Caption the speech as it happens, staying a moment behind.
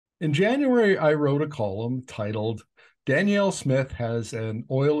In January, I wrote a column titled Danielle Smith Has an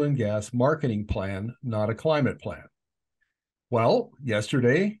Oil and Gas Marketing Plan, Not a Climate Plan. Well,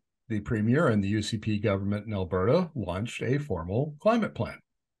 yesterday, the Premier and the UCP government in Alberta launched a formal climate plan.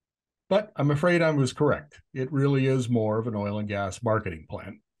 But I'm afraid I was correct. It really is more of an oil and gas marketing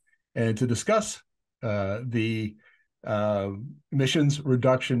plan. And to discuss the emissions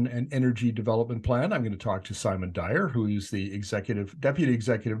reduction and energy development plan, I'm going to talk to Simon Dyer, who is the deputy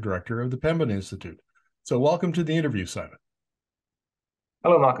executive director of the Pembina Institute. So welcome to the interview, Simon.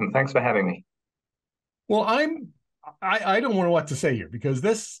 Hello, Markham. Thanks for having me. Well, I don't know what to say here because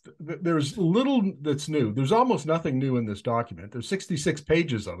there's little that's new. There's almost nothing new in this document. There's 66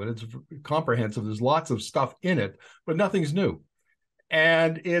 pages of it. It's comprehensive. There's lots of stuff in it, but nothing's new.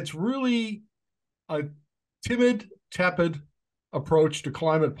 And it's really a timid, tepid approach to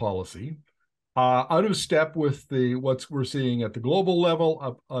climate policy, out of step with what we're seeing at the global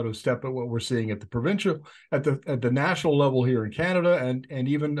level, out of step at what we're seeing at the provincial, at the national level here in Canada, and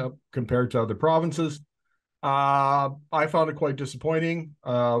even compared to other provinces. I found it quite disappointing.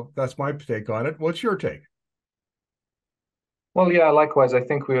 That's my take on it. What's your take? Well, yeah, likewise. I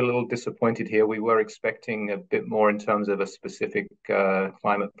think we were a little disappointed here. We were expecting a bit more in terms of a specific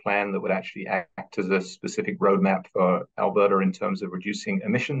climate plan that would actually act as a specific roadmap for Alberta in terms of reducing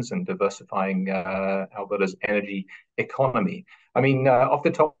emissions and diversifying Alberta's energy economy. I mean, off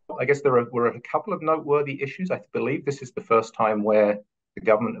the top, I guess were a couple of noteworthy issues. I believe this is the first time where the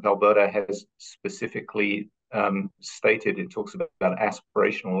government of Alberta has specifically stated, it talks about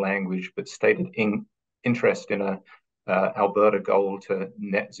aspirational language, but stated interest in a Alberta goal to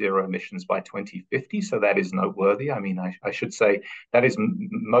net zero emissions by 2050. So that is noteworthy. I mean, I should say that is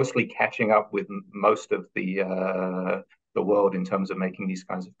mostly catching up with most of the world in terms of making these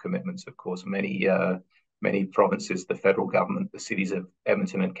kinds of commitments. Of course, many provinces, the federal government, the cities of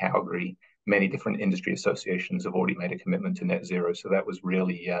Edmonton and Calgary, many different industry associations have already made a commitment to net zero. So that was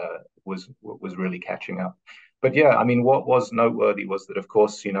really catching up. But yeah, I mean, what was noteworthy was that, of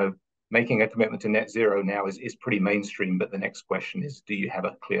course, making a commitment to net zero now is pretty mainstream. But the next question is, do you have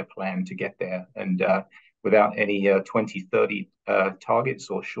a clear plan to get there? And without any 2030 targets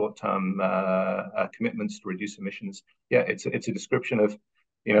or short-term commitments to reduce emissions, yeah, it's a description of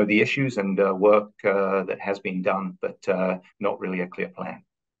the issues and work that has been done, but not really a clear plan.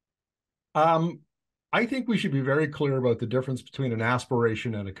 I think we should be very clear about the difference between an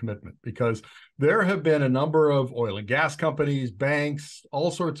aspiration and a commitment, because there have been a number of oil and gas companies, banks,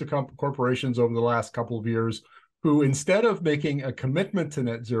 all sorts of corporations over the last couple of years who, instead of making a commitment to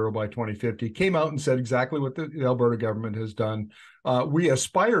net zero by 2050, came out and said exactly what the Alberta government has done. We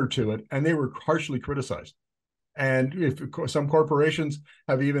aspire to it, and they were harshly criticized. And if some corporations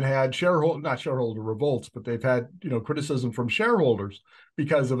have even had not shareholder revolts, but they've had criticism from shareholders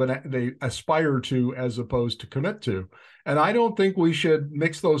because of they aspire to as opposed to commit to. And I don't think we should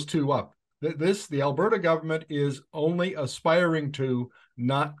mix those two up. The Alberta government is only aspiring to,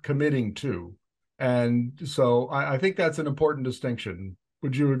 not committing to. And so I think that's an important distinction.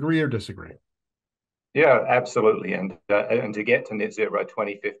 Would you agree or disagree? Yeah, absolutely. And to get to net zero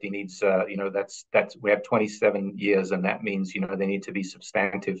 2050 needs that's we have 27 years, and that means there need to be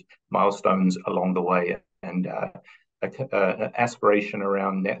substantive milestones along the way. And an aspiration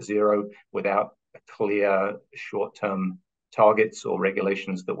around net zero without a clear short-term targets or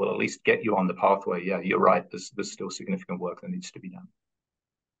regulations that will at least get you on the pathway. Yeah, you're right. There's still significant work that needs to be done.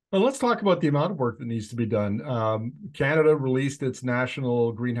 Well, let's talk about the amount of work that needs to be done. Canada released its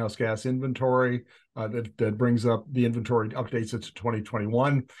national greenhouse gas inventory that brings up the inventory, updates it to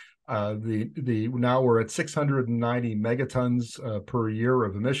 2021. Now we're at 690 megatons per year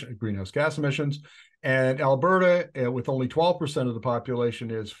of greenhouse gas emissions, and Alberta, with only 12% of the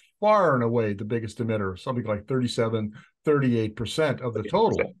population, is far and away the biggest emitter, something like 38% of the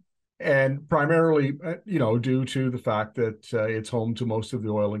total. And primarily, due to the fact that it's home to most of the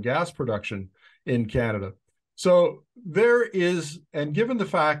oil and gas production in Canada. So there is, and given the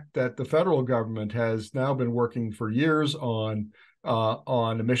fact that the federal government has now been working for years on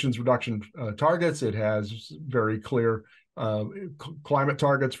emissions reduction targets, it has very clear climate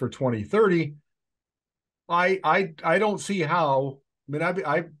targets for 2030. I don't see how. I mean,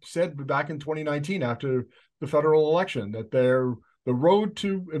 I said back in 2019 after the federal election that the road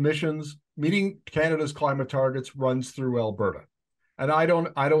to emissions, meeting Canada's climate targets, runs through Alberta. And I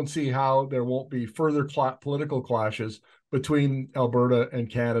don't see how there won't be further political clashes between Alberta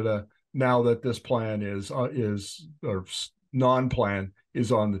and Canada now that this plan or non-plan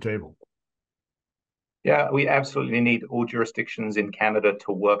is on the table. Yeah, we absolutely need all jurisdictions in Canada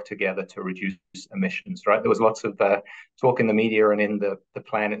to work together to reduce emissions, right? There was lots of talk in the media and in the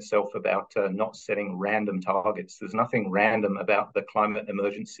plan itself about not setting random targets. There's nothing random about the climate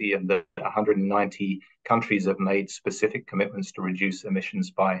emergency, and the 190 countries have made specific commitments to reduce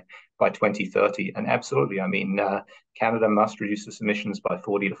emissions by 2030. And absolutely, I mean, Canada must reduce its emissions by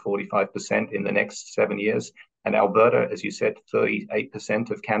 40 to 45% in the next 7 years. And Alberta, as you said,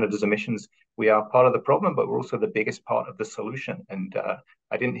 38% of Canada's emissions. We are part of the problem, but we're also the biggest part of the solution. And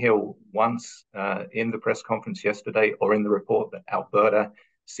I didn't hear once in the press conference yesterday or in the report that Alberta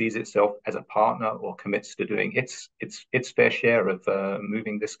sees itself as a partner or commits to doing its fair share of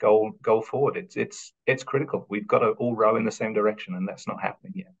moving this goal forward. It's critical. We've got to all row in the same direction, and that's not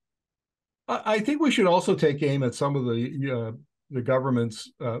happening yet. I think we should also take aim at some of the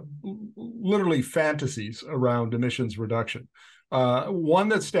government's literally fantasies around emissions reduction. One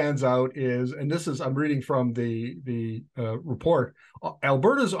that stands out is, and this is, I'm reading from the report,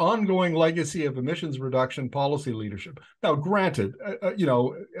 Alberta's ongoing legacy of emissions reduction policy leadership. Now, granted,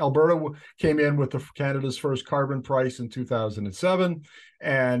 Alberta came in with Canada's first carbon price in 2007,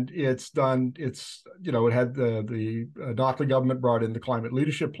 and it had the Notley government brought in the climate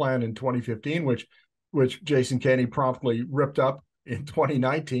leadership plan in 2015, which Jason Kenney promptly ripped up in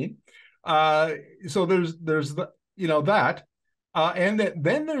 2019. So there's that. And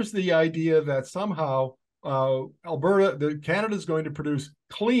then there's the idea that somehow Canada is going to produce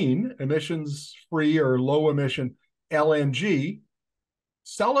clean, emissions-free or low-emission LNG,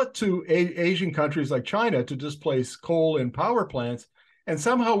 sell it to Asian countries like China to displace coal in power plants, and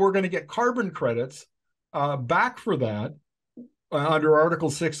somehow we're going to get carbon credits back for that under Article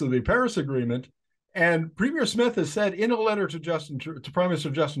 6 of the Paris Agreement. And Premier Smith has said in a letter to Prime Minister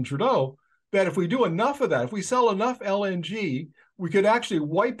Justin Trudeau that if we do enough of that, if we sell enough LNG, we could actually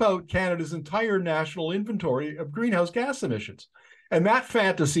wipe out Canada's entire national inventory of greenhouse gas emissions. And that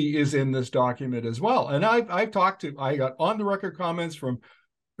fantasy is in this document as well. And I got on-the-record comments from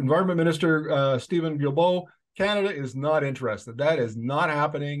Environment Minister Stephen Guilbeault. Canada is not interested. That is not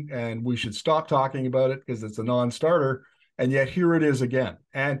happening, and we should stop talking about it because it's a non-starter. And yet here it is again.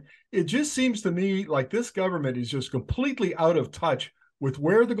 And it just seems to me like this government is just completely out of touch with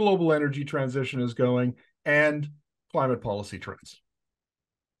where the global energy transition is going and climate policy trends.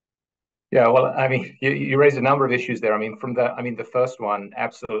 Yeah, well, I mean, you raised a number of issues there. I mean, the first one,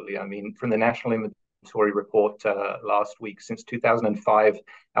 absolutely. I mean, from the National Inventory report last week, since 2005,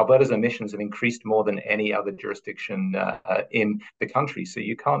 Alberta's emissions have increased more than any other jurisdiction in the country. So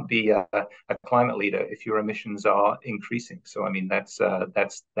you can't be a climate leader if your emissions are increasing. So I mean, that's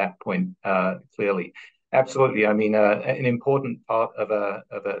that point clearly. Absolutely. I mean, an important part of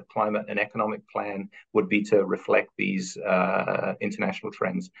a climate and economic plan would be to reflect these international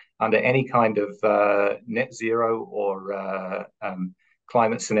trends. Under any kind of net zero or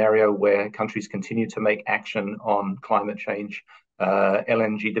climate scenario where countries continue to make action on climate change,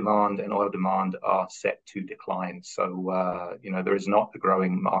 LNG demand and oil demand are set to decline. So, there is not a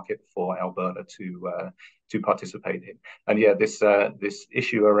growing market for Alberta to participate in. And yeah, this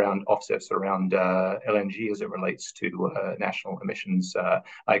issue around offsets around LNG as it relates to national emissions, I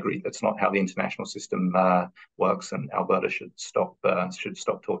agree that's not how the international system works, and Alberta should stop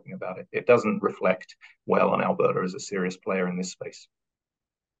talking about it. It doesn't reflect well on Alberta as a serious player in this space.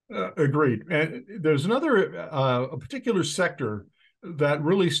 Agreed. And there's another a particular sector that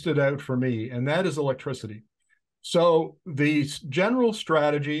really stood out for me, and that is electricity. So the general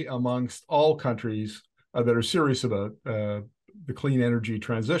strategy amongst all countries that are serious about the clean energy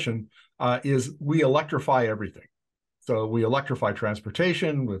transition is we electrify everything. So we electrify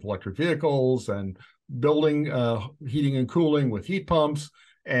transportation with electric vehicles and building heating and cooling with heat pumps.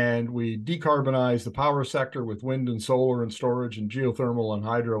 And we decarbonize the power sector with wind and solar and storage and geothermal and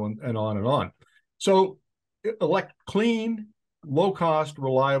hydro and on and on. So clean, low-cost,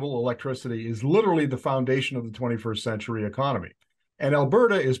 reliable electricity is literally the foundation of the 21st century economy. And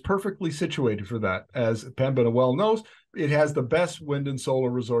Alberta is perfectly situated for that. As Pembina well knows, it has the best wind and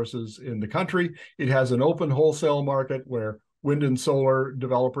solar resources in the country. It has an open wholesale market where wind and solar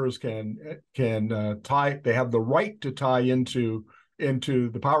developers can they have the right to tie into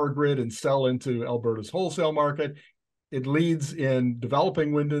the power grid and sell into Alberta's wholesale market. It leads in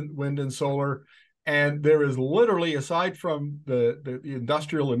developing wind and solar. And there is literally, aside from the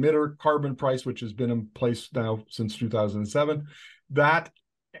industrial emitter carbon price, which has been in place now since 2007,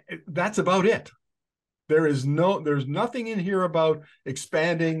 that's about it. There's nothing in here about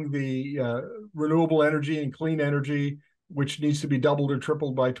expanding the renewable energy and clean energy. which needs to be doubled or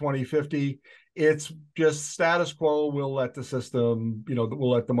tripled by 2050. It's just status quo. We'll let the system,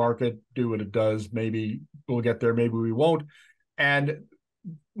 we'll let the market do what it does. Maybe we'll get there, maybe we won't. And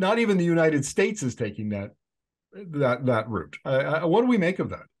not even the United States is taking that route. What do we make of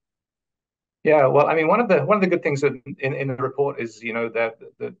that? Yeah, well, I mean, one of the good things in the report is, that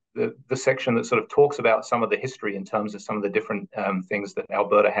the section that sort of talks about some of the history in terms of some of the different things that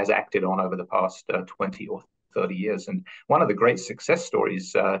Alberta has acted on over the past 20 or 30 years. And one of the great success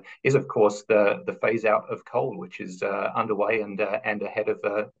stories is, of course, the phase out of coal, which is underway and ahead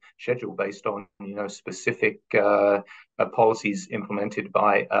of schedule based on specific policies implemented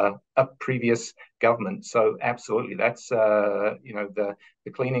by a previous government. So absolutely, that's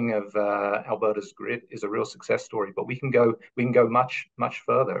the cleaning of Alberta's grid is a real success story. But we can go much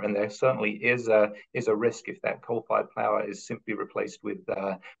further, and there certainly is a risk if that coal-fired power is simply replaced with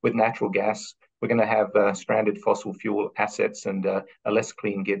natural gas. We're going to have stranded fossil fuel assets and a less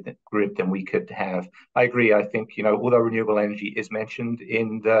clean grid than we could have. I agree. I think, although renewable energy is mentioned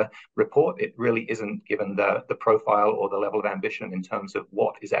in the report, it really isn't given the profile or the level of ambition in terms of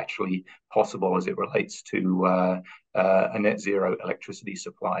what is actually possible as it relates to a net zero electricity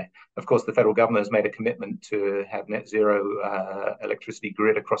supply. Of course, the federal government has made a commitment to have net zero electricity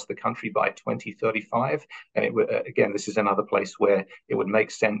grid across the country by 2035. And again, this is another place where it would make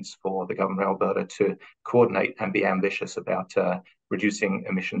sense for the government of Alberta to coordinate and be ambitious about reducing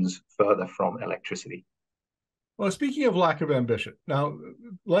emissions further from electricity. Well, speaking of lack of ambition, now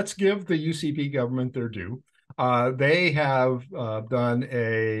let's give the UCP government their due. They have done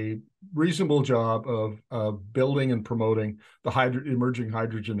a reasonable job of building and promoting the emerging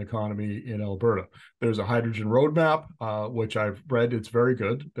hydrogen economy in Alberta. There's a hydrogen roadmap, which I've read. It's very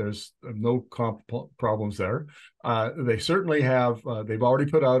good. There's no problems there. They certainly have, they've already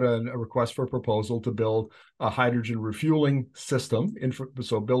put out a request for proposal to build a hydrogen refueling system,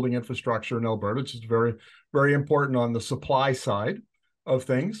 so building infrastructure in Alberta, which is very, very important on the supply side of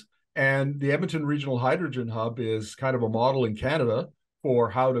things. And the Edmonton Regional Hydrogen Hub is kind of a model in Canada for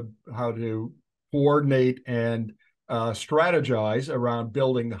how to coordinate and strategize around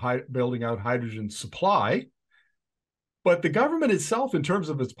building out hydrogen supply. But the government itself, in terms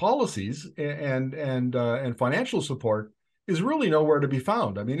of its policies and financial support, is really nowhere to be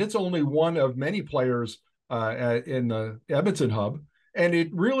found. I mean, it's only one of many players in the Edmonton Hub, and it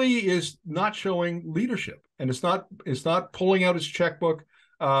really is not showing leadership. And it's not pulling out its checkbook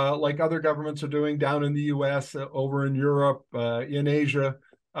like other governments are doing down in the U.S., over in Europe, in Asia.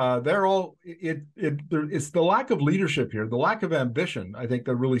 It's the lack of leadership here, the lack of ambition, I think,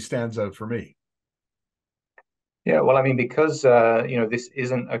 that really stands out for me. Yeah, well, I mean, because this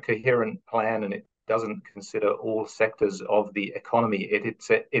isn't a coherent plan and it doesn't consider all sectors of the economy.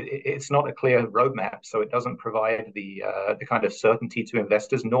 It's not a clear roadmap, so it doesn't provide the kind of certainty to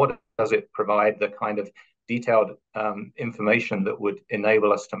investors, nor does it provide the kind of detailed information that would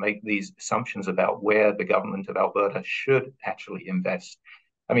enable us to make these assumptions about where the government of Alberta should actually invest.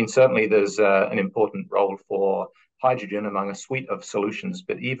 I mean, certainly there's an important role for hydrogen among a suite of solutions,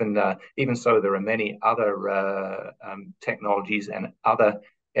 but even so, there are many other technologies and other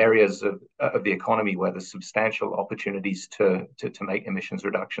areas of the economy where there's substantial opportunities to make emissions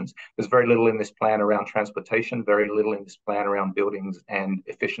reductions. There's very little in this plan around transportation, very little in this plan around buildings and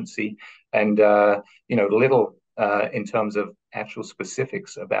efficiency, and little in terms of actual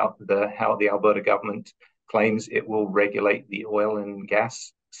specifics about how the Alberta government claims it will regulate the oil and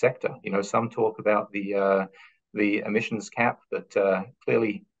gas sector. Some talk about the emissions cap, but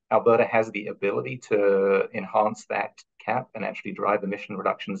clearly Alberta has the ability to enhance that cap and actually drive emission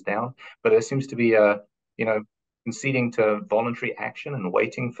reductions down. But there seems to be conceding to voluntary action and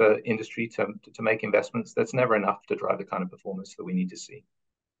waiting for industry to make investments. That's never enough to drive the kind of performance that we need to see.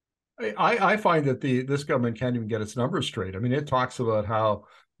 I find that this government can't even get its numbers straight. I mean, it talks about how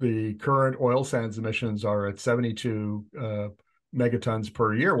the current oil sands emissions are at 72 megatons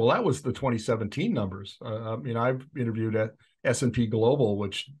per year. Well, that was the 2017 numbers. I mean, I've interviewed at S&P Global,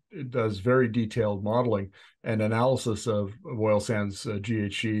 which does very detailed modeling and analysis of oil sands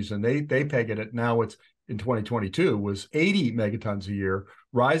GHGs, and they peg it at now it's in 2022 was 80 megatons a year,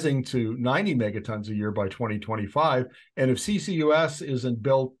 rising to 90 megatons a year by 2025. And if CCUS isn't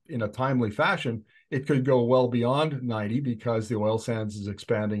built in a timely fashion, it could go well beyond 90 because the oil sands is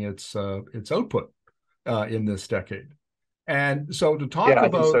expanding its output in this decade. And so to talk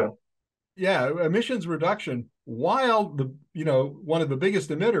about emissions reduction, while one of the biggest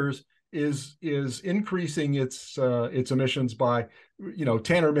emitters is increasing its emissions by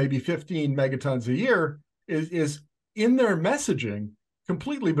 10 or maybe 15 megatons a year, is in their messaging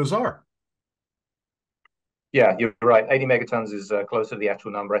completely bizarre. Yeah, you're right. 80 megatons is closer to the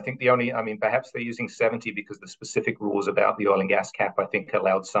actual number. I think I mean, perhaps they're using 70 because the specific rules about the oil and gas cap, I think,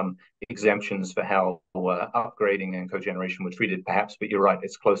 allowed some exemptions for how upgrading and cogeneration were treated, perhaps. But you're right,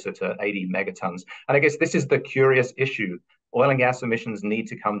 it's closer to 80 megatons. And I guess this is the curious issue. Oil and gas emissions need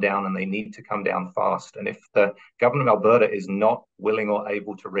to come down, and they need to come down fast. And if the government of Alberta is not willing or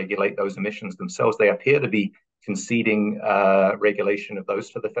able to regulate those emissions themselves, they appear to be conceding regulation of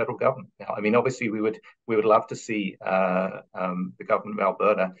those to the federal government. Now, I mean, obviously, we would love to see the government of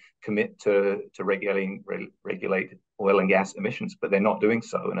Alberta commit to regulate oil and gas emissions, but they're not doing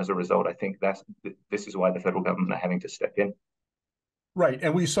so. And as a result, I think this is why the federal government are having to step in. Right.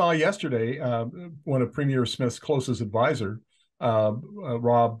 And we saw yesterday one of Premier Smith's closest advisor,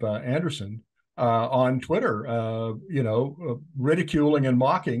 Rob Anderson, on Twitter, ridiculing and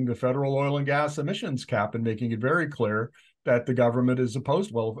mocking the federal oil and gas emissions cap and making it very clear that the government is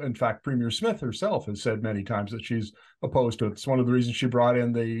opposed. Well, in fact, Premier Smith herself has said many times that she's opposed to it. It's one of the reasons she brought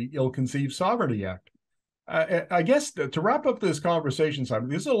in the Ill-Conceived Sovereignty Act. I guess to wrap up this conversation, Simon,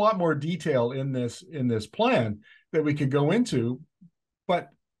 there's a lot more detail in this plan that we could go into, but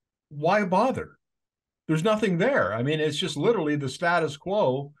why bother? There's nothing there. I mean, it's just literally the status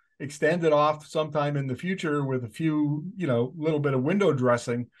quo extended off sometime in the future with a few, little bit of window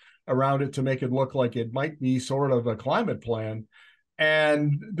dressing around it to make it look like it might be sort of a climate plan.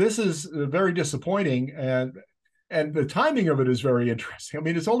 And this is very disappointing. And the timing of it is very interesting. I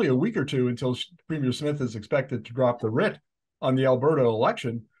mean, it's only a week or two until Premier Smith is expected to drop the writ on the Alberta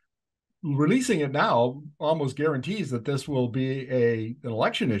election. Releasing it now almost guarantees that this will be an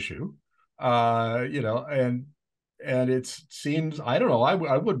election issue, and it seems, I don't know, I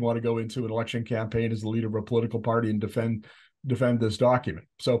wouldn't want to go into an election campaign as the leader of a political party and defend this document.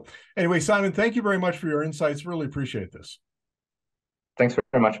 So anyway, Simon, thank you very much for your insights. Really appreciate this. Thanks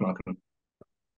very much, Malcolm.